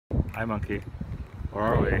Hi, monkey. Where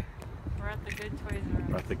are we? We're at the good Toys R Us.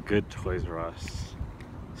 We're at the good Toys R Us.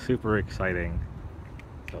 Super exciting.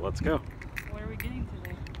 So let's go. What are we getting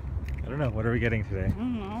today? I don't know. What are we getting today? I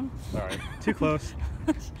don't know. Sorry. Too close.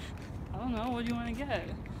 I don't know. What do you want to get?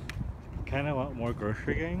 Kind of want more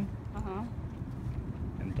grocery gang. Uh-huh.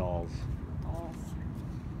 And dolls. Dolls.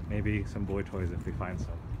 Maybe some boy toys if we find some.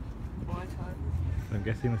 Boy toys. So I'm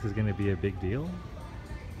guessing this is going to be a big deal.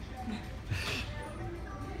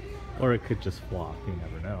 Or it could just flop. You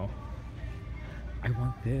never know. I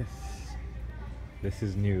want this. This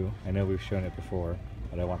is new. I know we've shown it before,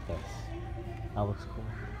 but I want this. That looks cool.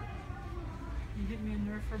 You get me a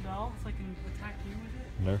Nerf for Bell so I can attack you with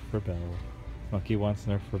it? Nerf for Bell. Monkey wants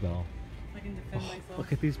Nerf for Bell. So I can defend myself.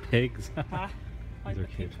 Look at these pigs. I like These are the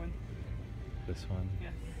pink cute. one. This one.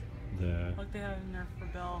 Yes. The Look, they have a Nerf for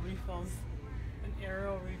Bell refills. An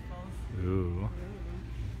arrow refills. ooh.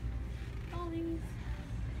 Dollies.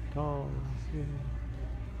 Dolls. Yeah.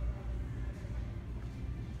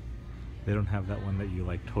 They don't have that one that you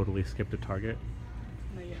like totally skipped at Target.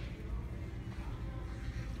 Not yet.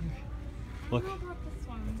 Look. I don't know about this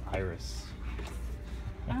one. Iris.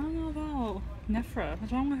 I don't know about Nefra.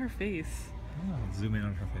 What's wrong with her face? Oh, zoom in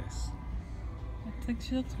on her face. It's like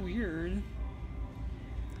she looks weird.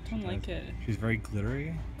 I don't like it. She's very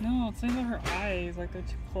glittery. No, it's something about her eyes. Like they're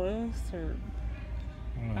too close or...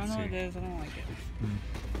 I don't know Let's what it see. is. I don't like it. Hmm.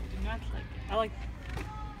 Do not like it. I like...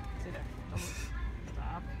 Sit there. Don't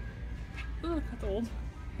stop. Ooh, that's old.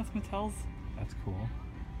 That's Mattel's. That's cool.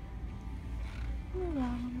 Ooh,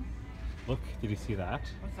 Look, did you see that?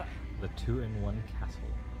 what's that? The 2-in-1 castle.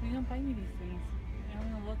 You don't buy me these things. I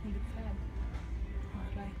don't want to look and get sad.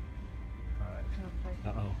 Okay. Alright. Okay.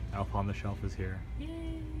 Uh-oh. Elf on the Shelf is here. Yay!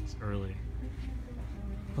 It's early.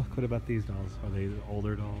 Look, what about these dolls? Are they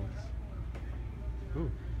older dolls? Ooh.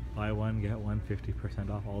 Buy one, get one, 50%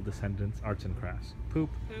 off all Descendants Arts and Crafts. Poop.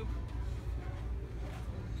 Poop.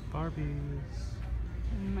 Barbies.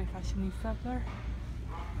 My fashionista up there.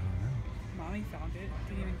 I don't know. Mommy found it.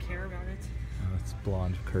 Didn't even care about it. Oh, it's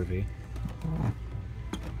blonde, curvy.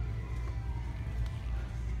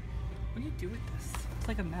 What do you do with this? It's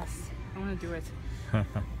like a mess. I want to do it.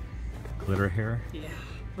 Glitter hair? Yeah.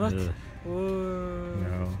 Look. Ugh. Whoa.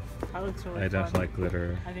 No. That looks really I don't fun. like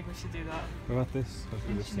glitter. I think we should do that. What about this? Let's do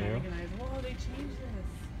And the snail. shenanigans. Whoa, they changed this.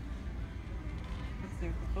 What's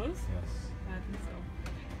there? The clothes? Yes. I think so.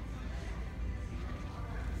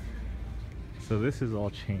 So this is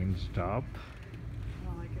all changed up. I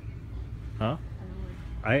don't like it. Huh?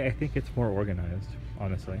 I don't like I think it's more organized,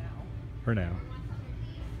 honestly. it. For now.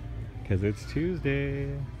 Because it's Tuesday.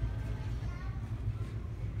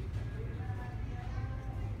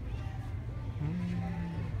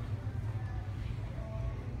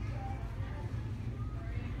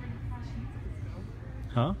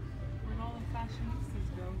 Huh? Where'd all the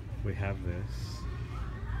fashionistas go? We have this.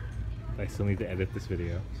 I still need to edit this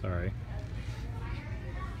video. Sorry.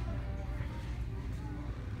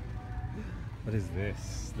 What is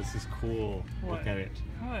this? This is cool. What? Look at it.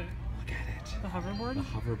 What? Look at it. The hoverboard? The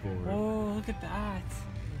hoverboard. Oh, look at that.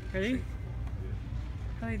 Ready?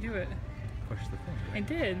 How do I do it? Push the thing. I Right?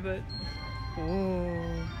 did, but...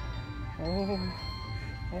 Oh. Oh.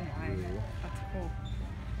 Oh my. Ooh. That's cool.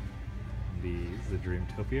 These, the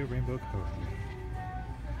Dreamtopia Rainbow Coaster.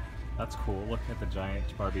 That's cool. Look at the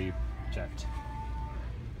giant Barbie jet.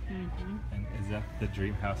 Mm-hmm. And is that the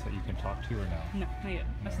dream house that you can talk to or no? No, not yet.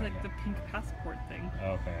 That's No, like not the pink passport thing.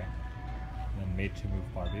 Okay. And then made to move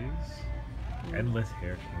Barbies. Ooh. Endless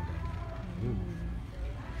Hair Kingdom.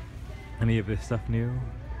 Ooh. Any of this stuff new?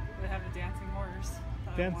 They have a dancing horse.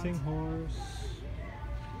 that I Dancing want. horse.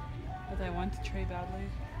 That I want to trade badly.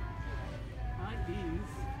 I like these.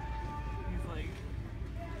 These like,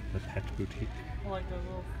 The pet boutique. I like those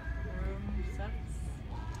little room sets.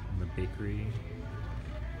 And the bakery.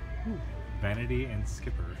 Ooh. Vanity and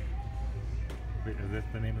Skipper. Wait, is that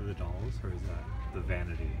the name of the dolls or is that the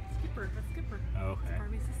Vanity? Skipper, that's Skipper. Oh, okay. It's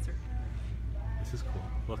Barbie's sister. This is cool.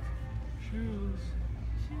 Look. Shoes.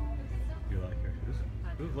 You like your shoes?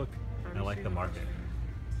 I Ooh, do. look. I Barbie like the shoes. market.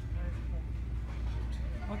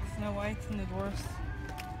 Look, Snow White and the dwarfs.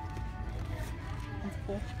 That's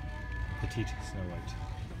cool. Petite Snow White.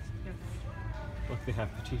 Yes. Look, they have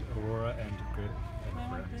Petite Aurora and Grid.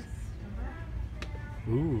 I like this.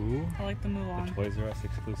 Ooh. I like the Mulan. The Toys R Us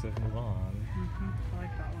exclusive Mulan. I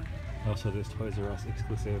like that one. Also, this Toys R Us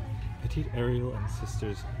exclusive Petite Ariel and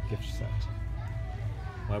Sisters gift set.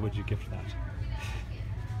 Why would you gift that?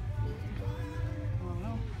 I don't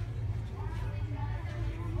know.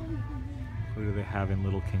 What do they have in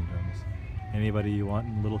Little Kingdoms? Anybody you want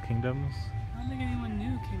in Little Kingdoms? I don't think anyone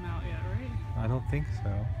new came out yet, right? I don't think so.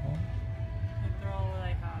 Like they're all what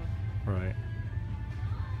I have. Right.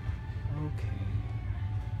 Okay.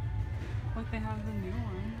 Look, they have the new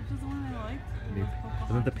one, which is the one I liked. It New- was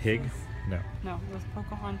Wasn't the pig? Pocahontas's- No. No, it was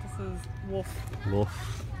Pocahontas's wolf.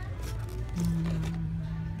 Wolf.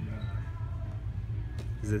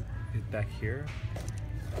 Is it back here?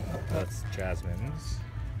 That's Jasmine's.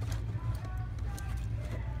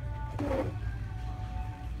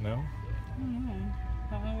 No? I don't know.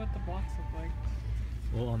 I don't know what the box look like.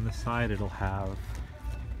 Well, on the side it'll have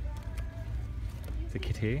the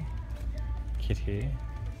kitty. Kitty.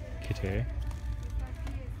 Kitty.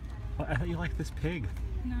 Oh, I thought you liked this pig.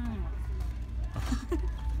 No.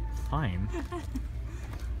 Fine.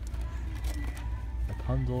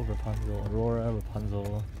 Rapunzel, Rapunzel, Aurora,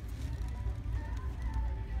 Rapunzel.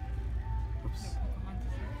 Oops.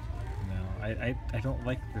 No, I don't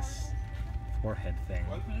like this forehead thing.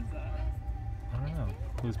 What is that? I don't know.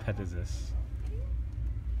 Whose pet is this?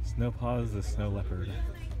 Snowpaws the snow leopard.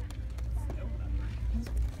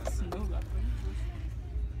 Snow leopard.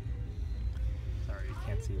 Sorry, you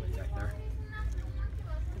can't see way back there.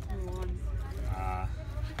 Let's move on.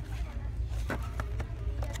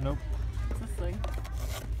 Nope. What's this thing?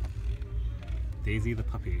 Daisy the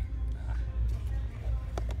puppy.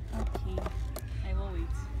 Okay. I will wait.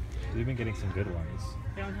 We've been getting some good ones.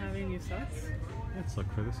 They don't have any new sets? Let's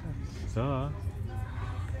look for the sets. Duh.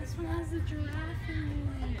 This one has a giraffe in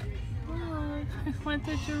it. Look, I want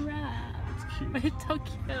the giraffe. It's cute. It's so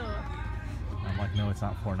cute. I'm like, no, it's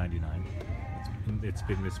not $4.99. It's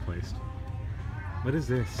been misplaced. What is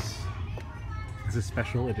this? It's a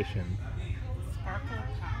special edition. Sparkle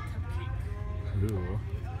Pop Cupcake. Ooh.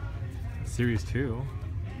 Series 2.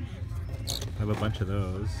 I have a bunch of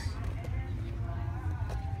those.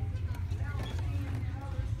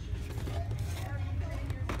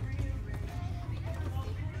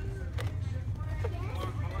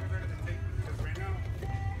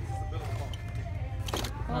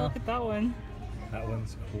 Oh, look at that one. That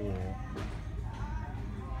one's cool.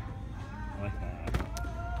 I like that.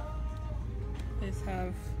 They just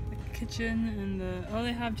have the kitchen and the... Oh,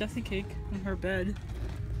 they have Jessie Cake in her bed.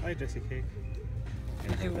 Hi, Jessie Cake.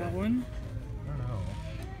 Hey, what one? I don't know.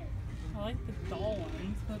 I like the doll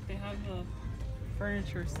ones. Look, they have the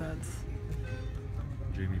furniture sets.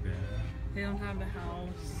 Dreamy Bear. They don't have the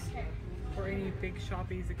house or any big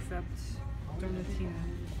shoppies except Donatina.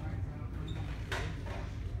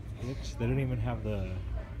 Which they don't even have the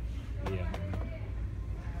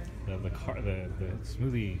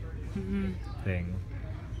smoothie Mm-mm. thing.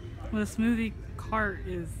 Well, the smoothie cart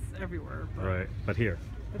is everywhere. But, Right, but here.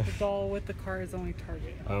 but the doll with the cart is only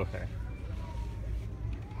Target. Oh, okay.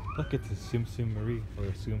 Look, it's a Tsum Tsum Marie or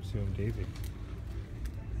a Tsum Tsum Daisy.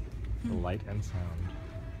 The light and sound.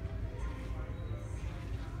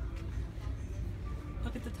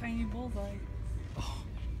 Look at the tiny bullseye. Oh,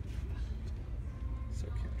 so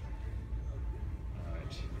cute.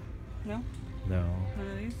 Alright. No? No, None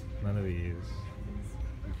of these? none of these.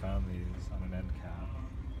 We found these on an end cap.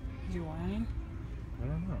 Do you want any? I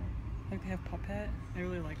don't know. Like they have Puppet. I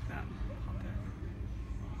really like that Puppet.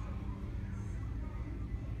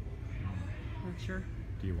 Are you sure?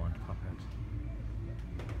 Do you want Puppet?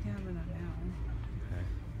 Yeah, but not now. Okay.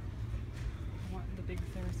 I want the big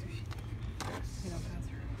Sarah sushi. Yes. You know, pass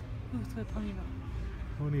her. Ooh, it's got Ponyville.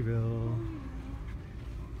 Ponyville.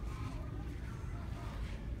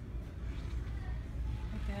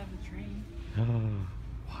 Like they have the train.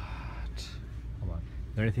 What? Hold on.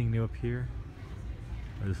 Is there anything new up here?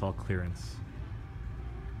 Or is this all clearance?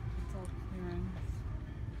 It's all clearance.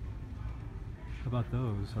 How about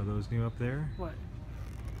those? Are those new up there? What?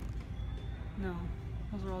 No.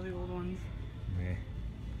 Those are all the old ones. Meh.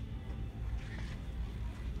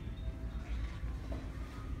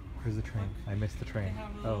 Where's the train? I missed the They train.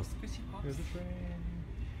 have the Oh, little squishy pops. here's the train.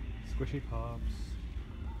 Squishy Pops.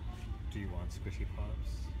 Do you want Squishy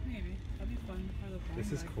Pops? Maybe. That'd be fun. Or the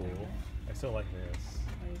This is bag cool. thing. I still like this.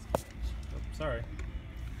 That is cool. Oh, sorry.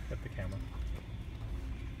 Hit the camera.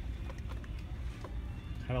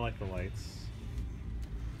 Kind of like the lights.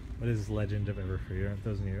 What is Legend of Everfree? Aren't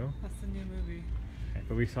those new? That's the new movie. Okay,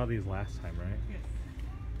 but we saw these last time, right? Yes.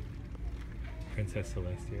 Princess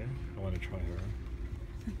Celestia. I want to try her.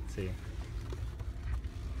 Let's see.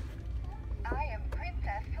 I am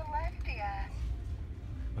Princess Celestia.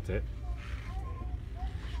 What's it?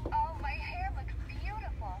 Oh, my hair looks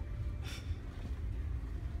beautiful.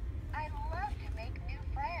 I love to make new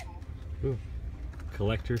friends. Ooh.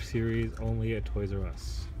 Collector series only at Toys R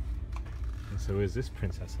Us. And so is this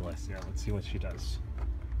Princess Celestia. Let's see what she does.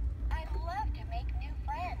 I love to make new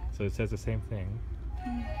friends. So it says the same thing.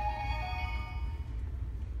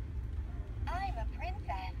 I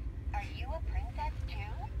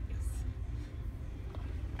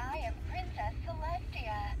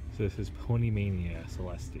So this is Pony Mania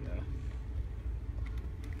Celestia.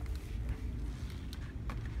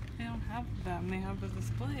 They don't have them. They have the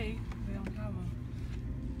display. They don't have them.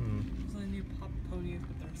 Those are the new pop ponies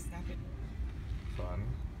with their snapping. Fun.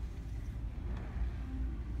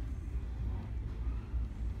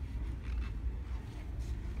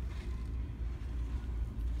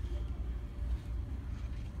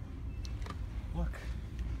 Look.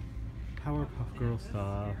 Powerpuff Girl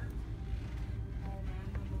stuff.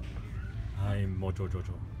 I'm Mojo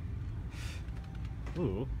Jojo.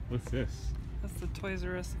 Ooh, what's this? That's the Toys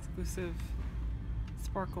R Us exclusive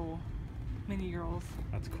Sparkle mini girls.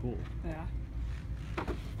 That's cool. Yeah.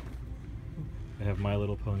 They have My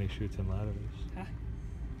Little Pony shoots and ladders. Huh?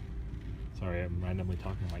 Sorry, I'm randomly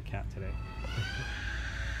talking to my cat today.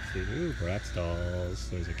 See, ooh, Bratz dolls.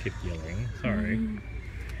 There's a kid yelling. Sorry.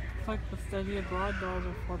 It's like the Steady Abroad dolls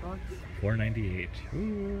are $4. $4.98.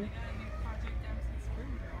 Ooh.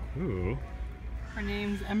 Ooh. Her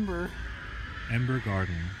name's Ember. Ember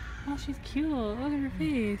Garden. Oh, she's cute. Look at her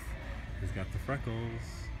face. She's got the freckles.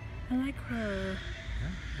 I like her. Yeah.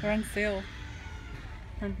 They're on sale.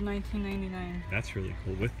 For $19.99. That's really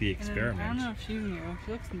cool. With the experiment. I don't know if she's new.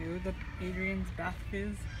 She looks new. The Adrian's Bath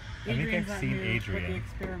Fizz. I think I've not seen new, Adrian. But the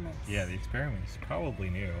experiments. Yeah, the experiment's probably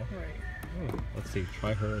new. Right. Ooh, let's see.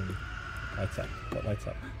 Try her and lights up. What lights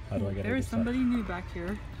up? How do I get her There's to somebody new back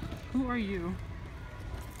here. Who are you?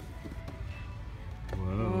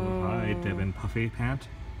 Whoa. Hi, Devin Puffy Pant.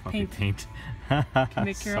 Puffy Paint. Can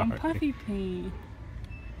make your own Sorry. puffy paint.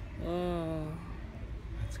 Oh.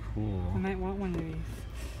 That's cool. I might want one of these.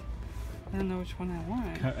 I don't know which one I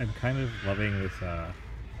want. I'm kind of loving this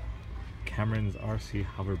Cameron's RC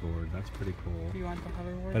hoverboard. That's pretty cool. Do you want the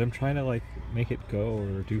hoverboard? But I'm trying to like make it go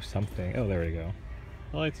or do something. Oh, there we go.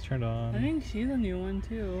 The lights turned on. I think she's a new one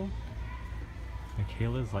too.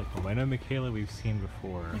 Michaela's like, oh, I know Michaela we've seen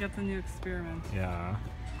before. I got the new experiment. Yeah.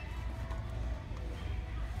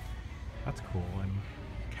 That's cool. And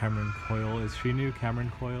Cameron Coyle, is she new?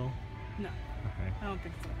 Cameron Coyle? No, Okay. I don't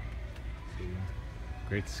think so. See.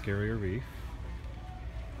 Great Scarier Reef.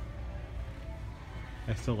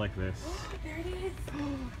 I still like this. There it is.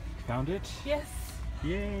 Found it? Yes.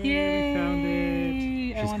 Yay! Yay! We found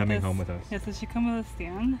it. I She's want coming this. home with us. Yeah, does she come with a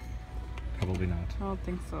stand? Probably not. I don't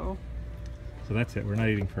think so. So that's it. We're not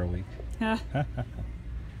eating for a week. Yeah.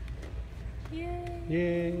 Yay.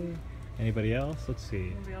 Yay! Anybody else? Let's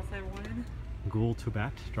see. Anybody else I wanted? Ghoul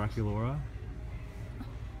Tubat, Draculaura,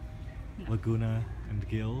 No. Laguna and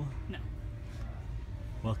Gil. No.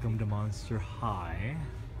 Welcome to Monster High.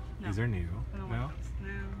 No. These are new. I don't No? like those.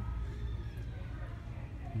 No.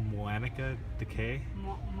 Moanica Decay.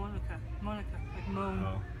 Monica. Like moan.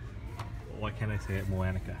 Oh. Why can't I say it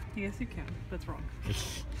Moanica? Yes, you can. That's wrong.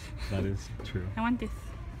 That is true. I want this.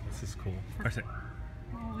 This is cool. Press it.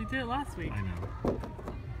 Well, we did it last week. I know.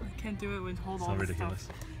 I can't do it with hold It's all so this ridiculous.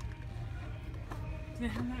 stuff. Do they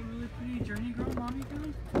have that really pretty Journey Girl mommy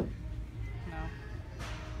gun? No.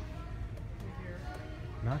 Right here.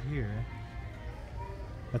 Not here.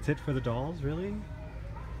 That's it for the dolls, really?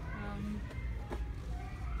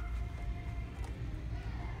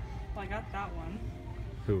 Well, I got that one.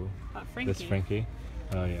 Who? Frankie. This Frankie?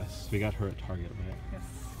 Oh yes. We got her at Target, right? Yes.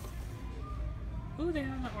 Ooh, they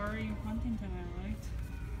have the Ari Huntington I liked.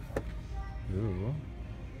 Ooh.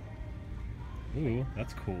 Ooh,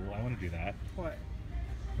 that's cool. I want to do that. What?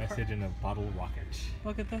 Message in a bottle rocket.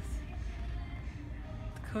 Look at this.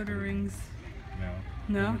 Decoder rings. No.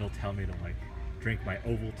 No? And it'll tell me to like drink my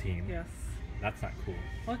Ovaltine. Yes. That's not cool.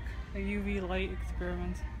 Look, a UV light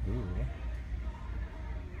experiment. Ooh.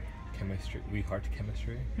 Chemistry. We heart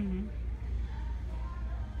chemistry. Mm-hmm.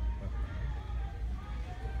 Okay.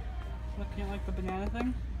 Looking at like the banana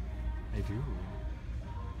thing. I do.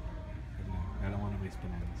 But no, I don't want to waste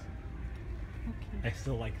bananas. Okay. I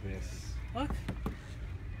still like this. Look.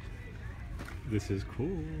 This is cool.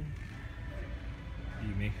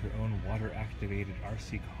 You make your own water-activated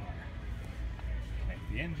RC car. Connect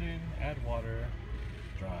the engine, add water,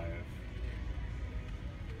 drive.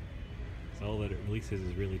 So all that it releases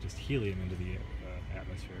is really just helium into the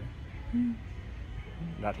atmosphere. Mm.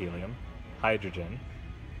 Not helium, hydrogen.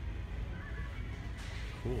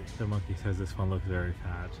 Cool. The monkey says this one looks very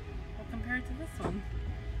fat. Well, compared to this one.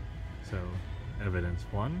 So, evidence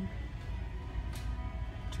 1,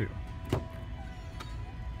 2.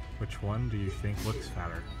 Which one do you think looks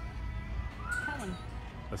fatter? That one.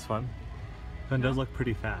 This one? This one does look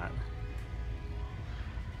pretty fat.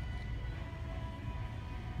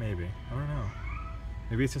 Maybe. I don't know.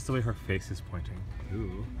 Maybe it's just the way her face is pointing.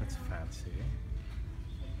 Ooh, that's fancy.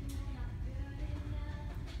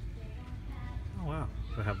 Oh wow.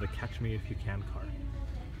 They have the Catch Me If You Can car.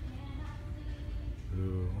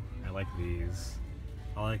 Ooh, I like these.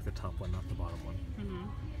 I like the top one, not the bottom one. Mm-hmm.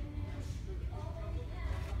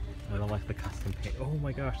 I don't like the custom paint. Oh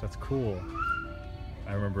my gosh, that's cool.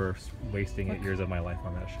 I remember wasting 8 years of my life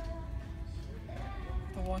on that.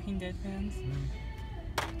 The Walking Dead fans.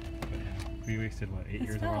 But yeah, we wasted what, 8 It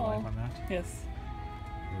years of fell. our life on that? Yes.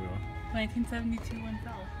 Ooh. 1972 one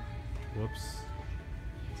fell. Whoops.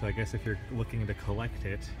 So I guess if you're looking to collect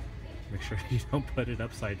it, make sure you don't put it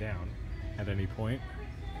upside down at any point.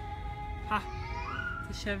 Ha!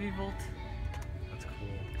 The Chevy Volt. That's cool.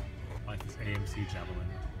 I like this AMC Javelin.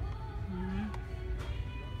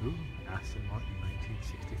 Mm-hmm. Ooh, Aston Martin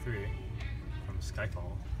 1963 from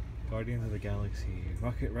Skyfall. Guardians of the Galaxy,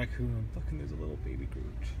 Rocket Raccoon. Fucking there's a little baby Groot.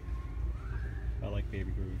 I like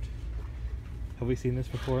baby Groot. Have we seen this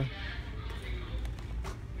before?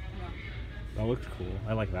 That looks cool.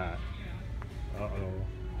 I like that. Uh-oh.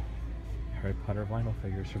 Harry Potter vinyl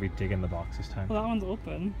figures. Should we dig in the box this time? Well, that one's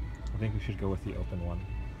open. I think we should go with the open one.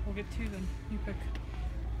 We'll get two then. You pick.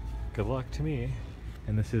 Good luck to me.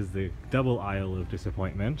 And this is the double aisle of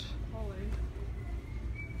disappointment. Always.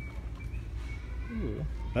 Ooh,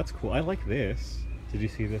 that's cool. I like this. Did you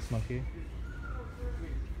see this, Monkey?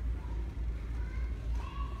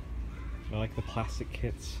 I like the plastic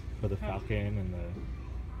kits for the Falcon and the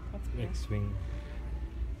That's cool. X-Wing.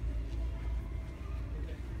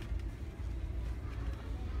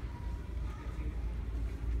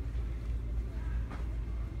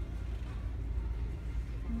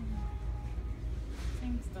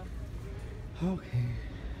 Same stuff. Okay.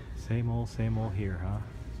 Same old here, huh?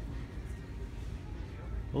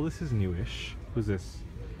 Well, this is newish. Who's this?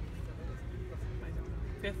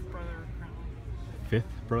 Fifth brother currently. Fifth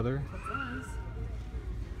brother? That's us.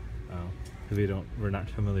 Oh, because we're not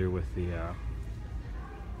familiar with the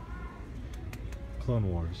Clone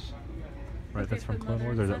Wars. Right, Look, that's they from put Clone mother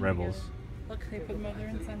Wars, or is and it son Rebels? together. Look, they put mother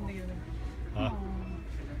and son together. Ah,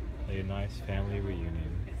 Aw. a nice family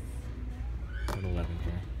reunion. Yes. At 11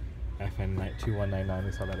 here. FN 2199,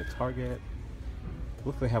 we saw that at Target.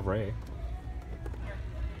 Look, they have Rey.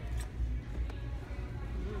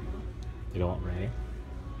 You don't want Rey?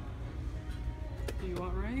 Do you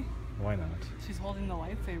want Ray? Why not? She's holding the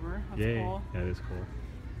lightsaber. That's Yay! cool. Yeah, it is cool.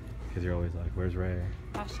 Because you're always like, where's Rey?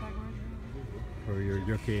 Hashtag where's Ray?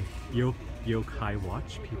 For your yokai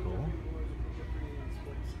watch people.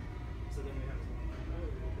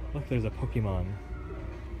 Look, there's a Pokemon.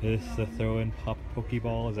 Is this the throw-in pop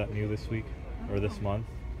Pokeball? Is that new this week? Or this month?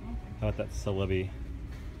 How about that Celebi?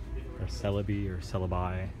 Or Celebi or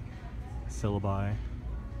Celebi? Celebi?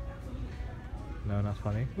 No, not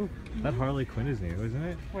funny? Ooh, that Harley Quinn is new, isn't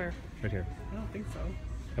it? Where? Right here. I don't think so.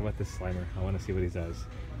 How about this Slimer? I want to see what he does.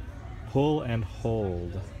 Pull and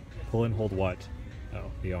hold. Pull and hold what? Oh,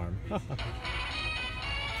 the arm.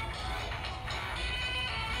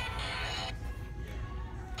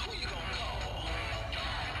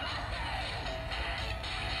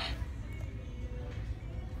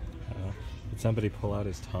 Did somebody pull out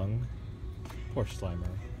his tongue? Poor Slimer.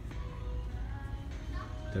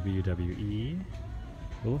 WWE.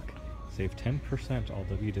 Oh, look, save 10% all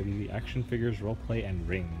WWE action figures, roleplay, and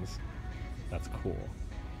rings. That's cool.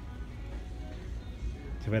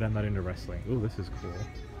 Too bad I'm not into wrestling. Ooh, this is cool.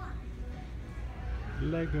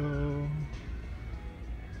 Lego.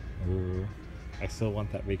 Ooh, I still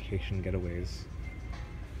want that vacation getaways.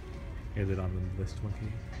 Is it on the list,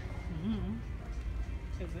 Monkey? Mm-hmm.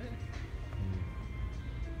 Is it?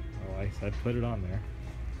 Oh, I said put it on there.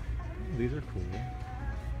 Oh, these are cool.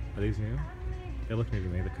 Are these new? They look new to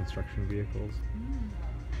me, the construction vehicles.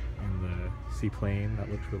 And the seaplane,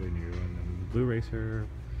 that looks really new. And then the Blue Racer.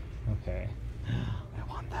 Okay.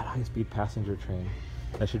 I want that high-speed passenger train.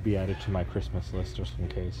 That should be added to my Christmas list just in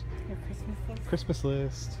case. Your Christmas list? Christmas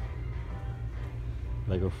list.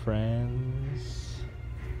 Lego Friends.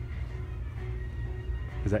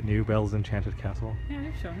 Is that new? Belle's Enchanted Castle? Yeah,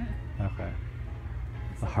 they've shown it. Okay.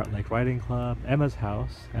 The Heart Lake Riding Club. Emma's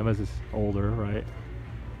house. Emma's is older, right?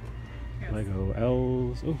 Yes. Lego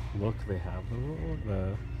Elves. Oh, look, they have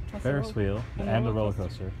the Ferris wheel and the roller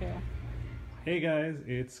coaster. Yeah. Hey guys,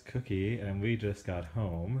 it's Cookie, and we just got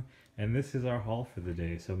home, and this is our haul for the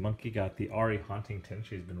day. So Monkey got the Ari Hauntington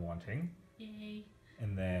she's been wanting, Yay.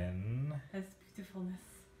 and then That's beautifulness.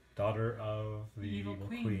 Daughter of the Evil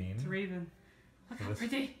Queen. It's Raven. Look So how this-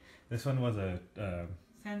 pretty. This one was a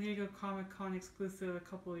San Diego Comic Con exclusive a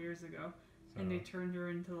couple of years ago. And they turned her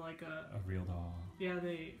into like a real doll yeah,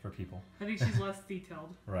 they for people. I think she's less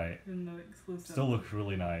detailed Right. than the exclusive. Still looks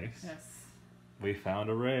really nice. Yes. We found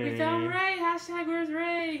a Ray. We found Ray! Hashtag where's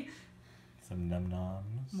Ray? Some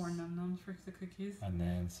num-noms. More num-noms for the cookies. And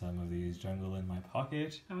then some of these Jungle in My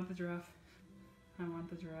Pocket. I want the giraffe. I want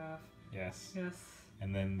the giraffe. Yes. Yes.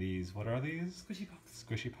 And then these, what are these? Squishy pops.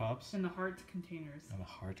 Squishy Pops. And the heart containers. And the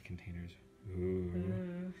heart containers. Ooh.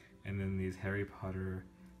 Ooh. And then these Harry Potter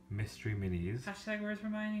mystery minis. Hashtag where's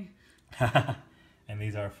Hermione? And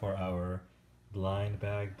these are for our blind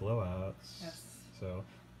bag blowouts. Yes. So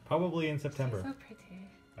probably in September. She's so pretty.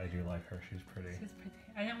 I do like her. She's pretty. She's pretty.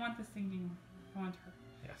 I didn't want this thing being. I want her.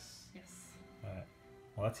 Yes. Yes. Alright.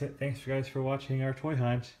 Well, that's it. Thanks, guys, for watching our toy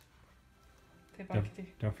hunt. Say bye,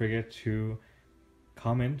 Kitty. Don't forget to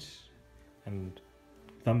comment and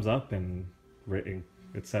thumbs up and rating,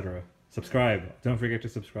 etc. Subscribe. Don't forget to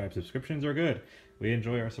subscribe. Subscriptions are good. We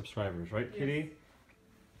enjoy our subscribers, right, Yes. Kitty?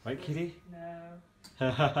 Right, Kitty? No.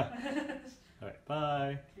 Alright,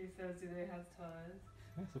 bye. Kitty says, do they have toys?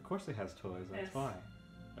 Yes, of course it has toys. That's Yes. fine.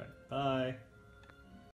 Alright, bye.